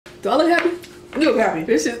Do I look happy? You look happy.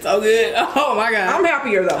 This shit's so good. Oh my god. I'm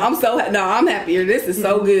happier though. I'm happier. This is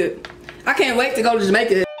so good. I can't wait to go to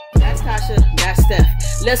Jamaica. That's Tasha, that's Steph.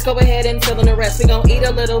 Let's go ahead and fill in the rest. We gon' eat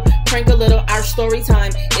a little, drink a little. Our story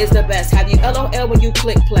time is the best. Have you LOL when you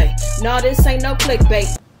click play? No, this ain't no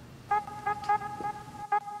clickbait.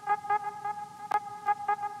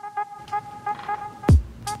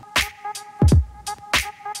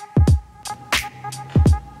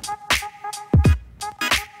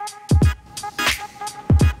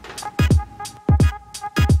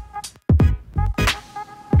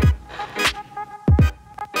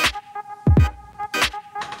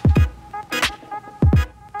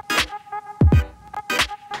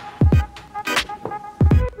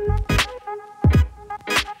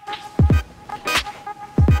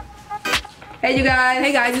 Hey you guys.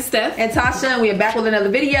 Hey guys, it's Steph and Tasha, and we are back with another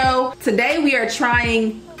video. Today we are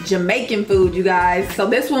trying Jamaican food, you guys. So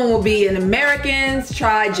this one will be an Americans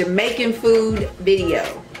try Jamaican food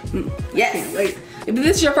video. Yes. Wait. If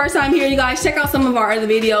this is your first time here, you guys, check out some of our other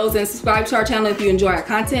videos and subscribe to our channel if you enjoy our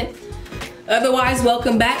content. Otherwise,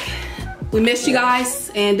 welcome back. We missed you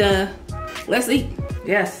guys, and let's eat.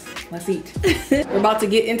 Yes, let's eat. We're about to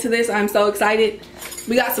get into this. I'm so excited.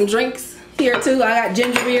 We got some drinks here too. I got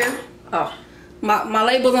ginger beer. Oh. My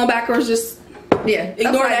label's on backwards, just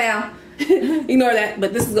ignore that. Ignore that,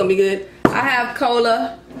 but this is gonna be good. I have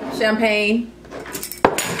cola, champagne,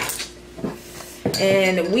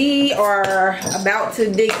 and we are about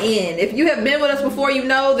to dig in. If you have been with us before, you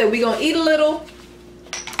know that we're gonna eat a little,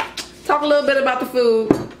 talk a little bit about the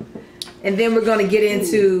food, and then we're gonna get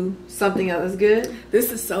into something else. Good?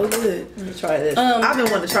 This is so good. Let me try this. I've been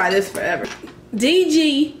wanting to try this forever.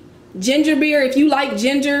 DG ginger beer. If you like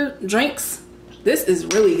ginger drinks, this is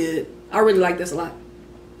really good. I really like this a lot.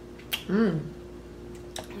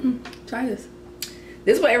 Try this.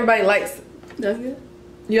 This is what everybody likes. That's good.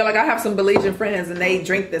 Yeah, like I have some Belizean friends and they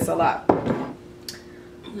drink this a lot.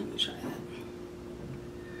 Let me try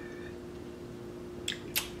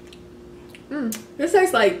that. This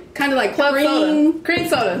tastes like kind of like Club soda. Cream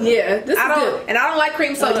soda. Yeah, this is good. And I don't like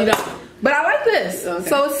cream soda. You don't. But I like this. Okay.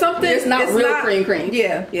 So it's something. It's not real cream.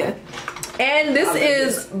 Yeah. Yeah. And this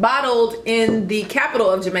is bottled in the capital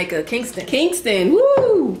of Jamaica, Kingston. Kingston.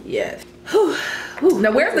 Woo! Yes. Whew.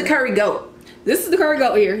 Now where's the curry goat? This is the curry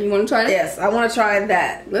goat here. You want to try that? Yes, I want to try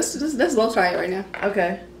that. Let's both try it right now.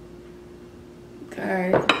 Okay.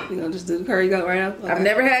 Alright. We're gonna just do the curry goat right now. Okay. I've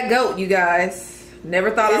never had goat, you guys. Never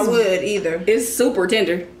thought I would either. It's super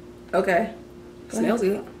tender. Okay. Smells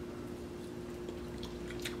good.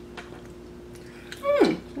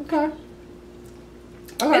 Okay.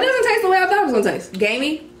 It doesn't taste the way I thought it was gonna taste.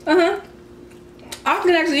 Gamey? I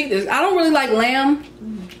can actually eat this. I don't really like lamb,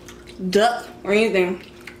 duck, or anything.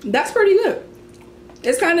 That's pretty good.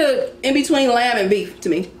 It's kind of in between lamb and beef to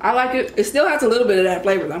me. I like it. It still has a little bit of that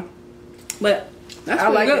flavor though. But that's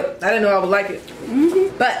pretty good. It. I didn't know I would like it.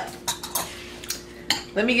 But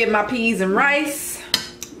let me get my peas and rice.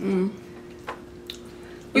 We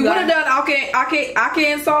would have done ake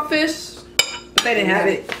and saltfish, but they didn't have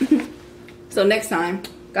it. So next time,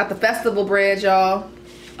 got the festival bread, y'all.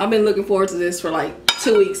 I've been looking forward to this for like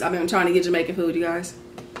 2 weeks. I've been trying to get Jamaican food, you guys.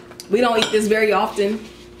 We don't eat this very often.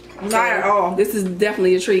 Not at all. This is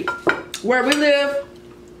definitely a treat. Where we live,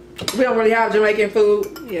 we don't really have Jamaican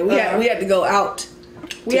food. Yeah, we had to go out.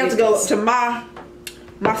 We have to go to my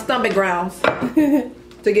stomping grounds to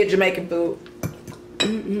get Jamaican food.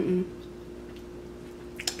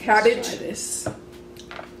 Cabbage. Try this.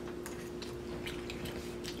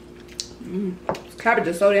 Cabbage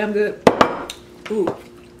is so damn good. Ooh,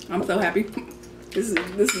 I'm so happy. This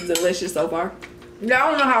is delicious so far. Yeah,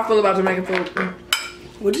 I don't know how I feel about Jamaican food.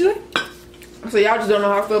 What'd you say? So y'all just don't know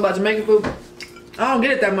how I feel about Jamaican food. I don't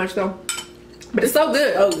get it that much though, but it's so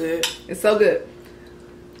good. Oh, good. It's so good.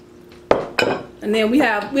 And then we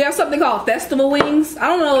have something called festival wings. I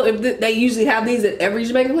don't know if they usually have these at every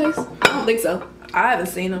Jamaican place. I don't think so. I haven't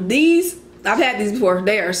seen them. These, I've had these before.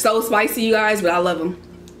 They are so spicy, you guys, but I love them.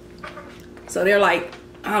 So they're like,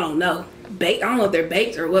 I don't know, baked. I don't know if they're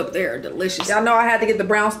baked or what, but they're delicious. Y'all know I had to get the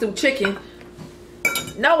brown stew chicken.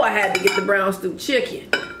 No, I had to get the brown stew chicken.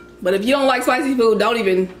 But if you don't like spicy food,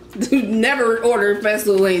 never order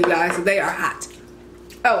festival wings, guys. They are hot.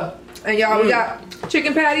 Oh, and y'all, we got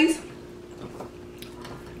chicken patties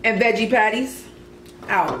and veggie patties.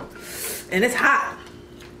 Ow. And it's hot.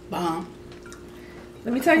 Bomb.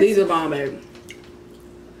 Let me tell you. These are bomb, baby.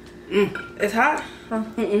 It's hot? Huh?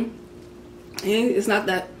 And it's not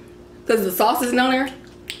that, because the sauce isn't on there.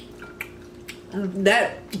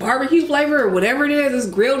 That barbecue flavor or whatever it is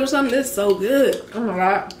grilled or something. It's so good. Oh my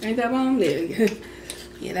god. Ain't that bomb? Yeah,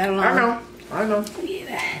 yeah, that alone. I know.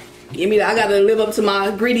 Yeah, Give me that. I gotta live up to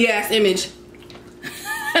my greedy ass image.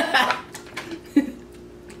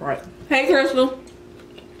 Right. Hey, Crystal.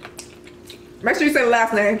 Make sure you say the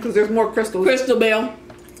last name because there's more crystals. Crystal Bell.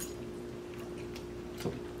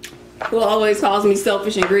 Who always calls me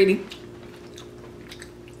selfish and greedy.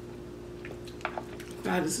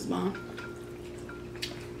 God, this is bomb.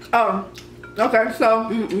 Oh, okay. So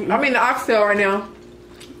I'm in the oxtail right now,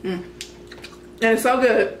 and it's so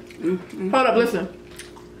good. Hold up, listen.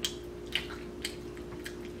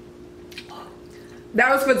 That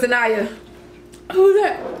was for Zanaya. Who's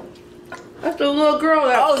that? That's the little girl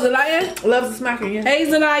that Zanaya? loves the smacking. Yeah. Hey,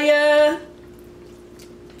 Zanaya.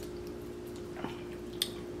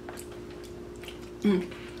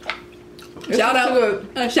 Shout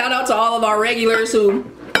out to all of our regulars who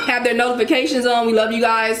have their notifications on. We love you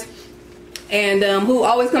guys, and who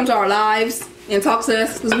always come to our lives and talk to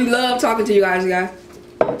us because we love talking to you guys,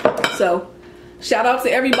 So shout out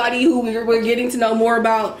to everybody who we're getting to know more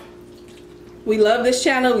about. We love this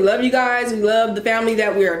channel. We love you guys. We love the family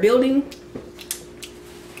that we are building.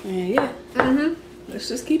 And yeah, let's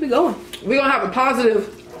just keep it going. We're gonna have a positive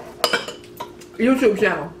YouTube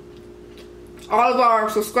channel. All of our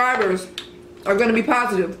subscribers are gonna be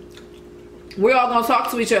positive. We're all gonna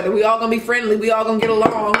talk to each other. We all gonna be friendly. We all gonna get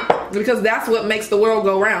along because that's what makes the world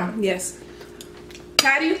go round. Yes.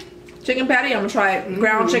 Patty, chicken patty. I'm gonna try it.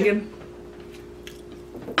 Ground chicken.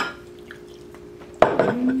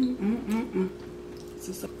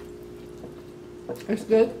 It's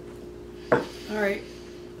good. All right,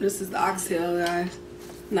 this is the oxtail, guys.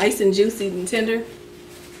 Nice and juicy and tender.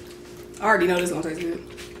 I already know this is gonna taste good.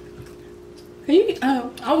 Can you?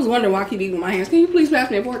 I was wondering why I keep eating with my hands. Can you please pass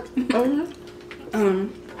me a fork?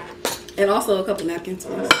 And also a couple napkins,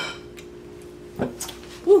 please.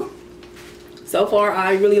 Whew. So far,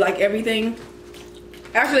 I really like everything.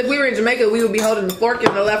 Actually, if we were in Jamaica, we would be holding the fork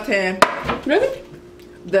in the left hand. Really?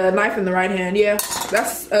 The knife in the right hand. Yeah,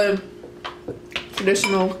 that's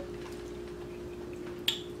traditional,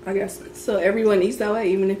 I guess. So everyone eats that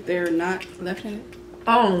way, even if they're not left-handed?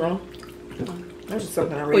 I don't know. That's just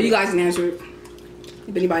something I read. Well, you guys can answer it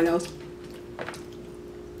if anybody knows.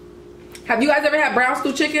 Have you guys ever had brown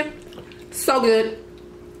stew chicken? So good.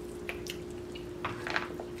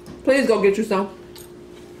 Please go get you some.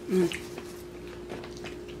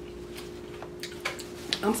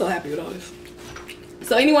 I'm so happy with all this.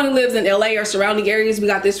 So anyone who lives in LA or surrounding areas, we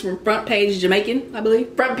got this from Front Page Jamaican, I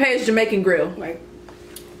believe. Front Page Jamaican Grill. Right.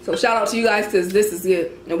 So shout out to you guys because this is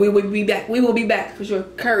good. And we will be back. We will be back for sure.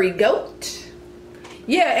 Curry goat.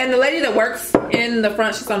 Yeah, and the lady that works in the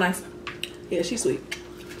front, she's so nice. Yeah, she's sweet.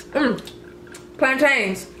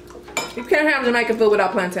 Plantains. You can't have Jamaican food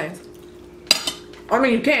without plantains. I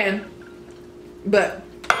mean, you can, but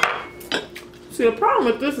see, the problem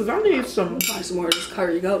with this is I need some. Probably some more of this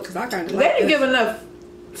curry goat because I kind of They like didn't this. give enough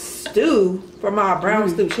stew for my brown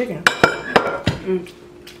stew chicken.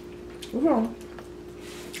 What's wrong?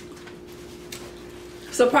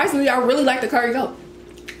 Surprisingly, I really like the curry goat.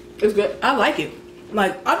 It's good. I like it.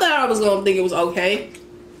 Like, I thought I was gonna think it was okay,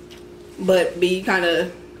 but be kind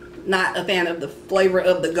of not a fan of the flavor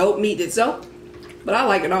of the goat meat itself. But I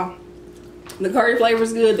like it all. The curry flavor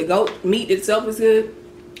is good. The goat meat itself is good.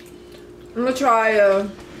 I'm gonna try a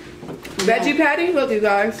veggie patty. Look, you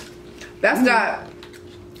guys, that's got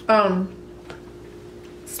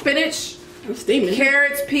spinach, Steaming.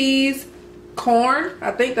 carrots, peas, corn.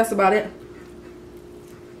 I think that's about it.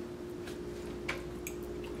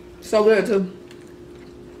 So good too.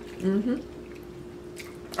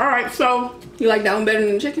 All right, so You like that one better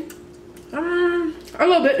than the chicken? a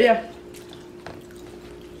little bit, yeah.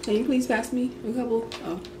 Can you please pass me a couple?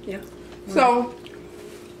 Oh, yeah. So,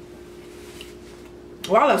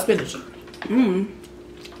 well, I love spinach.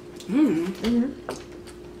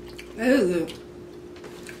 That is good.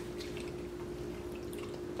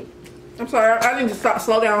 I'm sorry, I need to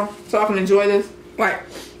slow down so I can enjoy this. Right.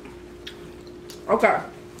 Okay.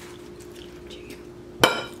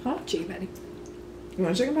 Huh? Chicken patty. You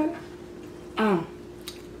want a chicken patty?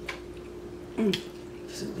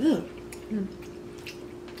 This is good.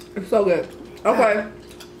 It's so good. Okay.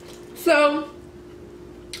 So,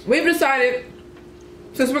 we've decided,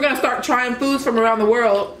 since we're going to start trying foods from around the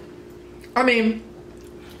world, I mean,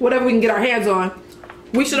 whatever we can get our hands on,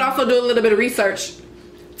 we should also do a little bit of research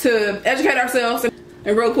to educate ourselves.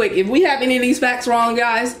 And real quick, if we have any of these facts wrong,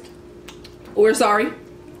 guys, we're sorry.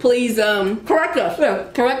 Please Correct us. Yeah.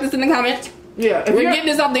 correct us in the comments. Yeah. We're getting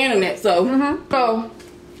this off the internet, so. So,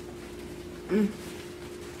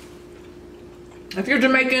 if you're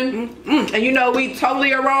Jamaican and you know we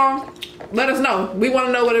totally are wrong, let us know. We want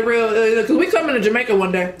to know what it real is because we coming to Jamaica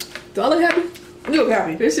one day. Do I look happy? You look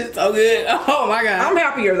happy. This shit's so good. Oh my god. I'm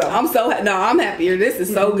happier though. I'm happier. This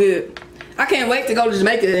is so good. I can't wait to go to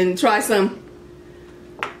Jamaica and try some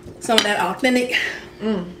of that authentic.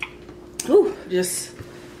 Ooh, just.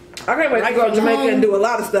 I can't wait to go to Jamaica and do a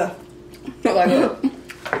lot of stuff. Like what?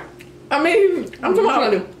 I mean, I'm talking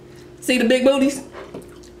about do. See the big booties?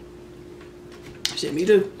 Shit, me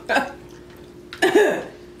too.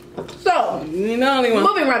 So, you know me one.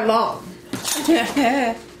 moving right along.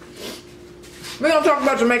 We're gonna talk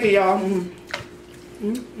about Jamaica, y'all.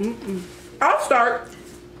 I'll start.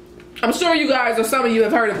 I'm sure you guys or some of you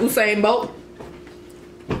have heard of Usain Bolt.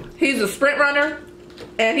 He's a sprint runner,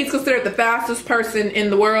 and he's considered the fastest person in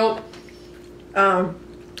the world.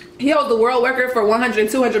 He holds the world record for 100 and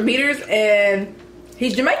 200 meters, and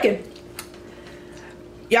he's Jamaican.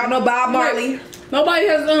 Y'all know Bob Marley? Nobody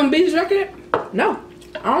has beat his record? No,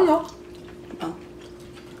 I don't know. Oh,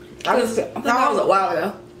 I thought that was a while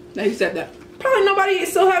ago. Now you said that. Probably nobody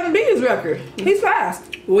still hasn't beat his record. He's fast.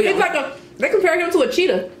 Well, yeah. He's like they compare him to a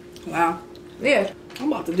cheetah. Wow. Yeah.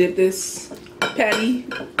 I'm about to dip this patty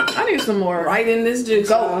I need some more. right in this juice.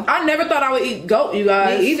 Goat. I never thought I would eat goat, you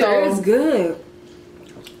guys. Me either. So It's good.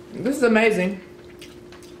 this is amazing.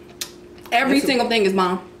 Every single thing is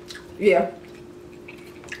bomb. Yeah.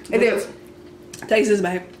 It is. Taste this,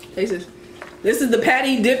 babe. Taste this. This is the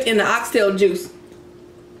patty dipped in the oxtail juice.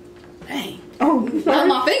 Dang. Oh, Not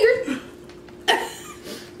my finger.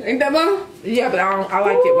 Ain't that bomb? yeah, but I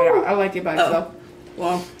like it. But I like it by itself.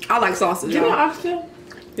 Well, I like sausage. Do you want y'all. oxtail?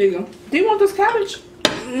 Here you go. Do you want this cabbage?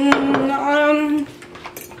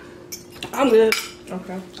 I'm good.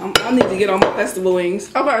 Okay. I need to get on my festival wings.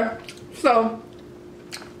 Okay. So,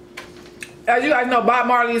 as you guys know, Bob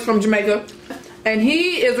Marley is from Jamaica, and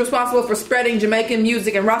he is responsible for spreading Jamaican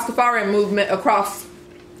music and Rastafarian movement across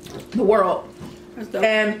the world.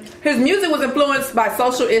 And his music was influenced by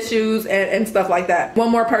social issues and stuff like that.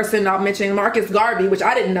 One more person I'll mention, Marcus Garvey, which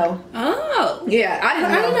I didn't know. Oh. Yeah, I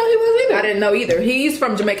didn't know he was either. I didn't know either. He's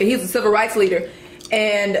from Jamaica. He's a civil rights leader.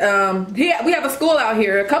 And we have a school out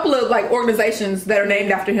here, a couple of like organizations that are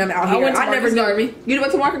named after him out here. I went to never Marcus knew. Garvey. You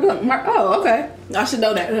went to Marcus? Oh, okay. I should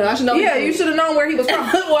know that. I should know. Yeah, you should have known where he was from.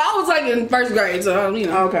 Well, I was like in first grade, so you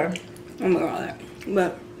know. Okay. I don't know all that,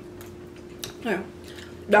 but yeah,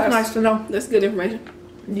 That's nice to know. That's good information.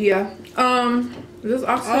 Yeah. Is this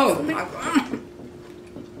oxtail? Oh my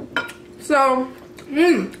god. So,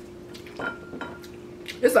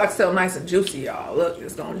 this oxtail nice and juicy, y'all. Look,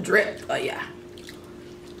 it's gonna drip. Oh yeah.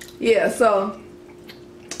 Yeah. So,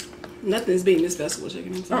 Nothing's beating this festival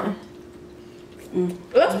chicken. I'm sorry.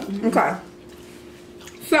 Okay.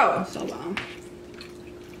 So, So bomb.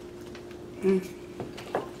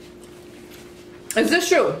 is this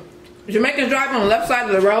true? Jamaicans drive on the left side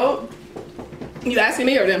of the road? You asking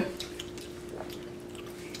me or them?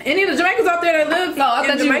 Any of the Jamaicans out there that live No, I in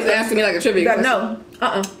thought you Jamaica was asking me like a trivia question. No.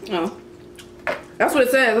 Oh. That's what it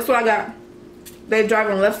says. That's what I got. They drive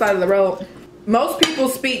on the left side of the road. Most people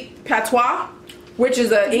speak patois, which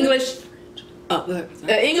is a English,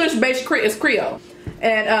 English-based Creole.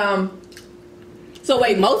 And So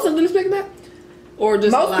wait, most of them speak that, or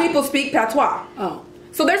just most people speak patois. Oh.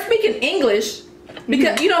 So they're speaking English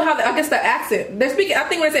because you know how I guess the accent. They're speaking. I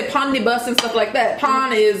think when they say pon de bus and stuff like that,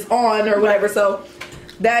 pon is on or whatever. So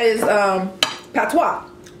that is patois.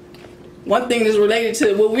 One thing that's related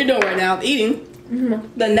to what we're doing right now, eating.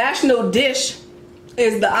 The national dish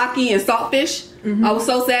is the ackee and saltfish. I was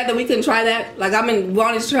so sad that we couldn't try that. Like I've been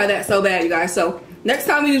wanting to try that so bad, you guys. So next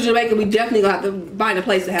time we do Jamaica, we definitely gonna have to find a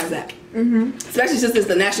place that has that. Especially since it's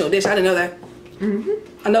the national dish. I didn't know that.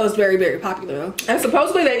 I know it's very, very popular though. And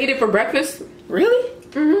supposedly they eat it for breakfast. Really?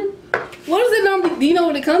 What is it normally? Do you know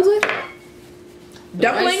what it comes with?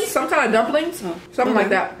 Dumplings, rice? some kind of dumplings, something like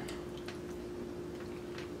that.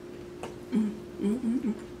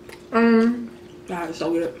 God, it's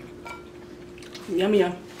so good. Yummy,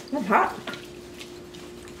 yum. I'm hot.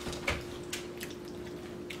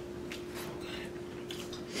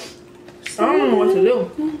 I don't know what to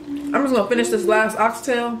do. I'm just gonna finish this last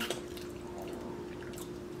oxtail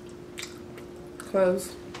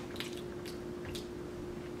because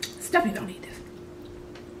Stephanie don't eat this.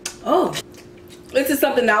 Oh, this is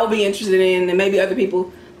something that I would be interested in, and maybe other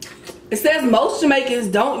people. It says most Jamaicans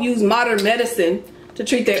don't use modern medicine to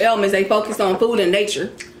treat their ailments. They focus on food and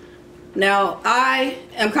nature. Now, I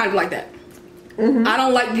am kind of like that. I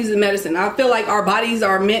don't like using medicine. I feel like our bodies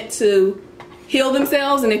are meant to heal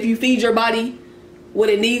themselves, and if you feed your body what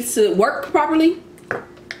it needs to work properly,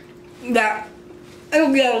 that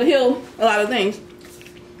it'll be able to heal a lot of things.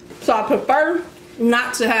 So I prefer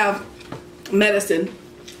not to have medicine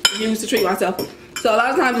used to treat myself. So a lot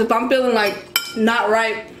of times if I'm feeling like not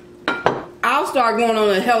right, I'll start going on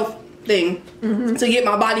a health thing to get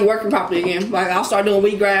my body working properly again. Like I'll start doing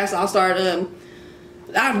wheatgrass. I'll start.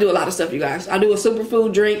 I do a lot of stuff, you guys. I do a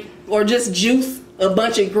superfood drink or just juice a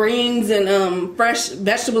bunch of greens and fresh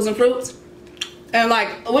vegetables and fruits. And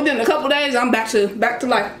like within a couple days, I'm back to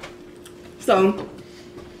life. So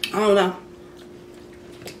I don't know.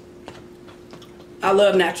 I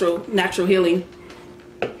love natural healing.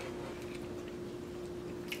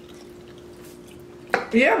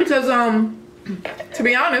 Yeah, because to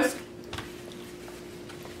be honest,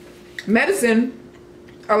 medicine,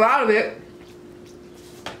 a lot of it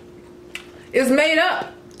is made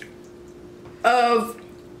up of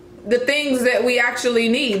the things that we actually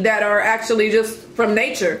need that are actually just from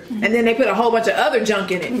nature. And then they put a whole bunch of other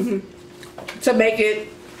junk in it to make it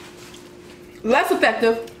less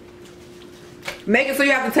effective, make it so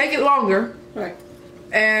you have to take it longer, Right.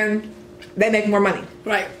 and they make more money.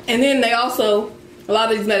 Right. And then they also, a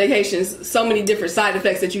lot of these medications, so many different side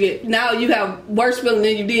effects that you get. Now you have worse feeling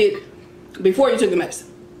than you did before you took the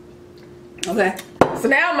medicine. Okay. So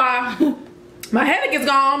now my headache is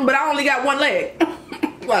gone, but I only got one leg.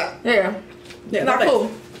 Right. Yeah. Not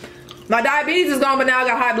cool. My diabetes is gone, but now I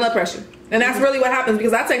got high blood pressure. And that's really what happens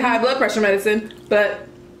because I take high blood pressure medicine, but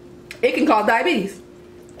it can cause diabetes.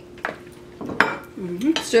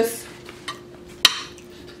 It's just...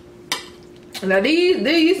 Now these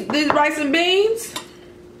rice and beans,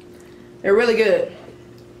 they're really good.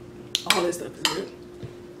 All this stuff is good.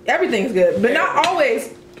 Everything's good, but not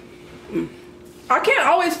always. I can't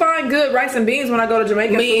always find good rice and beans when I go to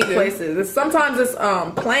Jamaican food places. Sometimes it's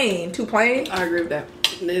plain, too plain. I agree with that.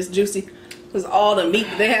 And it's juicy. Because all the meat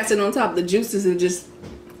they have sitting on top, the juices are just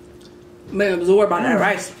been absorbed by that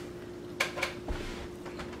rice.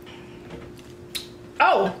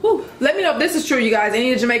 Oh, whew. Let me know if this is true, you guys.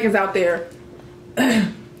 Any of the Jamaicans out there.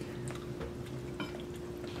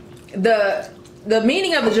 The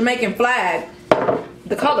meaning of the Jamaican flag,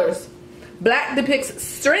 the colors. Black depicts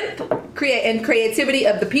strength and creativity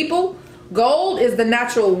of the people. Gold is the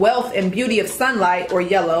natural wealth and beauty of sunlight, or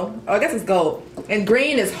yellow. Oh, I guess it's gold. And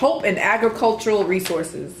green is hope and agricultural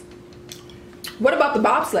resources. What about the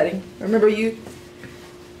bobsledding? Remember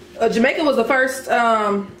Jamaica was the first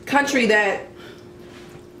country that,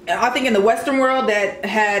 I think in the Western world, that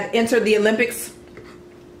had entered the Olympics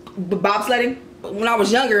bobsledding. When I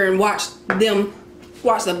was younger and watched the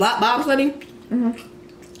bobsledding,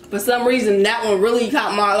 for some reason that one really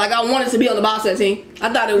caught my, like I wanted to be on the bobsled team.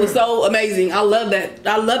 I thought it was so amazing. I love that.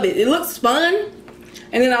 I love it. It looks fun.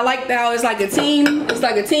 And then I like how it's like a team. It's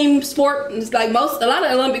like a team sport. It's like a lot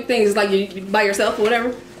of Olympic things is like you by yourself or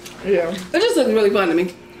whatever. Yeah. It just looks really fun to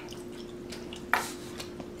me.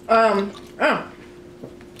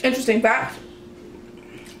 Interesting fact.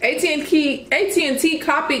 AT&T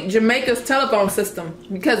copied Jamaica's telephone system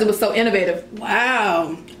because it was so innovative.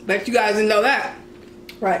 Wow. Bet you guys didn't know that.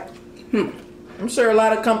 Right. I'm sure a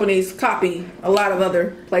lot of companies copy a lot of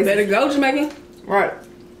other places. Better go, Jamaican. Right.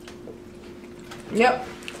 Yep.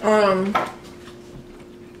 And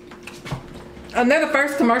they're the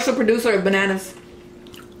first commercial producer of bananas.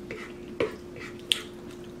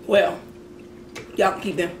 Well, y'all can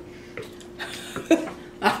keep them.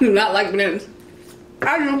 I do not like bananas.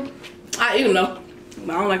 I do. I eat them though,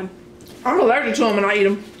 but I don't like them. I'm allergic to them and I eat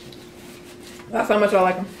them. That's how much I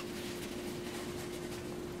like them.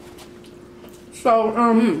 So,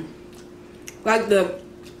 like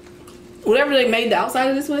whatever they made the outside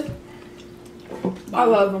of this with. I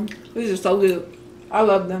love them. These are so good. I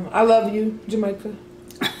love them. I love you, Jamaica.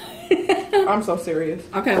 I'm so serious.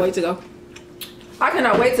 I can't wait to go. I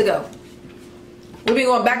cannot wait to go. We've been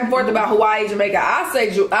going back and forth about Hawaii, Jamaica. I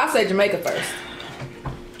say Jamaica first.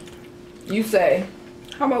 You say.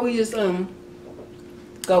 How about we just go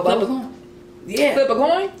flip a both? coin? Yeah. Flip a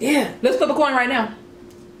coin? Yeah. Let's flip a coin right now.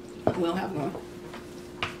 We don't have a coin.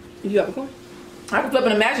 You have a coin? I can flip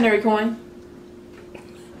an imaginary coin.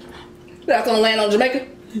 That's gonna land on Jamaica?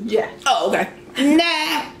 Yeah. Oh, okay.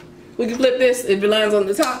 Nah. We can flip this if it lands on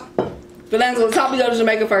the top. If it lands on the top, we go to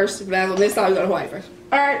Jamaica first. If it lands on this side, we go to Hawaii first.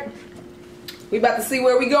 Alright. We about to see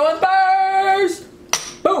where we going first.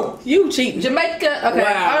 Boom. You cheating. Jamaica. Okay.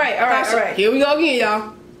 Wow. Alright. Here we go again,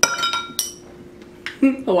 y'all.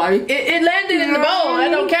 Hawaii. It landed in the bowl.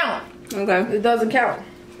 That don't count. Okay. It doesn't count.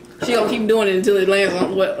 She gonna keep doing it until it lands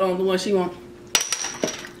on the one she wants.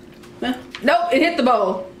 Huh? Nope, it hit the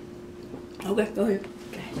bowl. Okay, go ahead.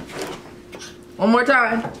 Okay. One more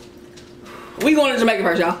time. We going to Jamaica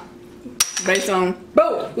first, y'all. Based on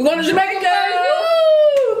boom. We're going to Jamaica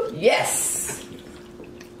first. Woo! Yes.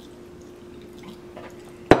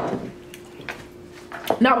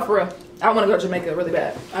 No, for real. I want to go to Jamaica really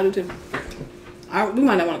bad. I do too. We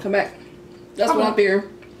might not want to come back. That's what I'm fearing.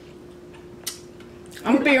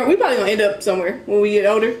 I'm fearing we probably gonna end up somewhere when we get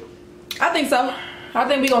older. I think so. I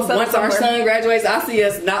think we gonna settle Once our somewhere. son graduates, I see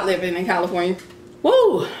us not living in California.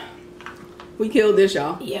 Woo! We killed this,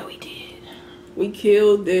 y'all. Yeah, we did. We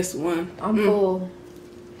killed this one. I'm full.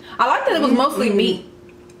 I like that it was mostly meat.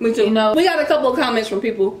 Me too. You know, we got a couple of comments from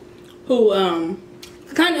people who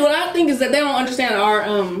kind of what I think is that they don't understand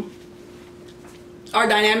our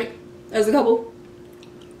dynamic as a couple,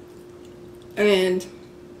 and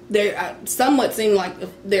they somewhat seem like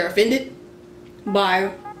they're offended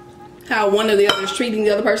by how one of the others treating the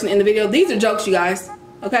other person in the video. These are jokes, you guys.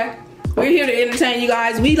 Okay, we're here to entertain you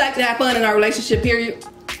guys. We like to have fun in our relationship, period.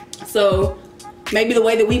 So maybe the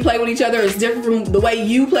way that we play with each other is different from the way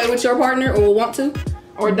you play with your partner or want to.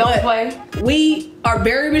 or don't play. We are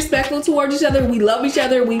very respectful towards each other. We love each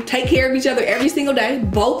other. We take care of each other every single day,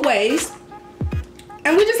 both ways.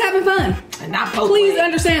 And we're just having fun. And not both Please ways.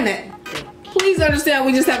 understand that. Please understand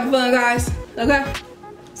we just having fun, guys. Okay?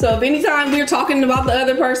 So if anytime we're talking about the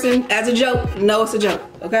other person as a joke, no, it's a joke.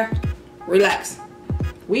 Okay? Relax.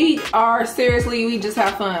 We are seriously, we just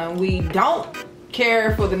have fun. We don't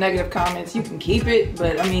care for the negative comments. You can keep it,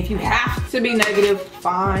 but I mean, if you have to be negative,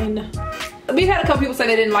 fine. We've had a couple people say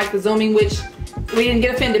they didn't like the zooming, which we didn't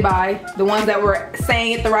get offended by. The ones that were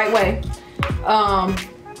saying it the right way.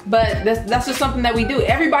 But that's just something that we do.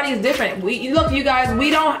 Everybody is different. Look, you guys, we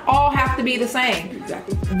don't all have to be the same.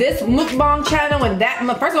 Exactly. This mukbang channel and that,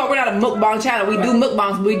 first of all, we're not a mukbang channel. We do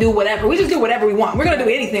mukbangs, we do whatever. We just do whatever we want. We're gonna do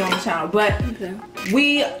anything on the channel, but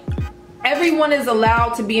everyone is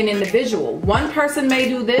allowed to be an individual. One person may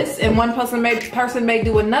do this and one person may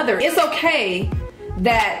do another. It's okay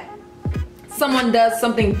that someone does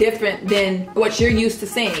something different than what you're used to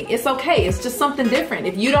seeing. It's okay. It's just something different.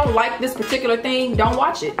 If you don't like this particular thing, don't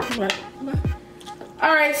watch it. Right.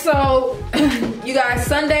 All right, so you guys,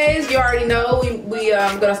 Sundays, you already know we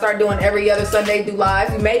gonna start doing every other Sunday, do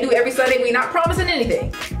live. We may do every Sunday. We're not promising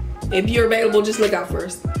anything. If you're available, just look out for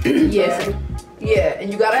us. Yeah. Yeah,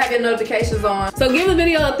 and you gotta have your notifications on. So give the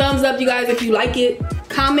video a thumbs up, you guys, if you like it.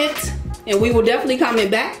 Comment, and we will definitely comment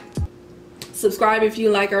back. Subscribe if you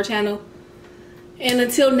like our channel. And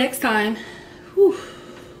until next time, whew.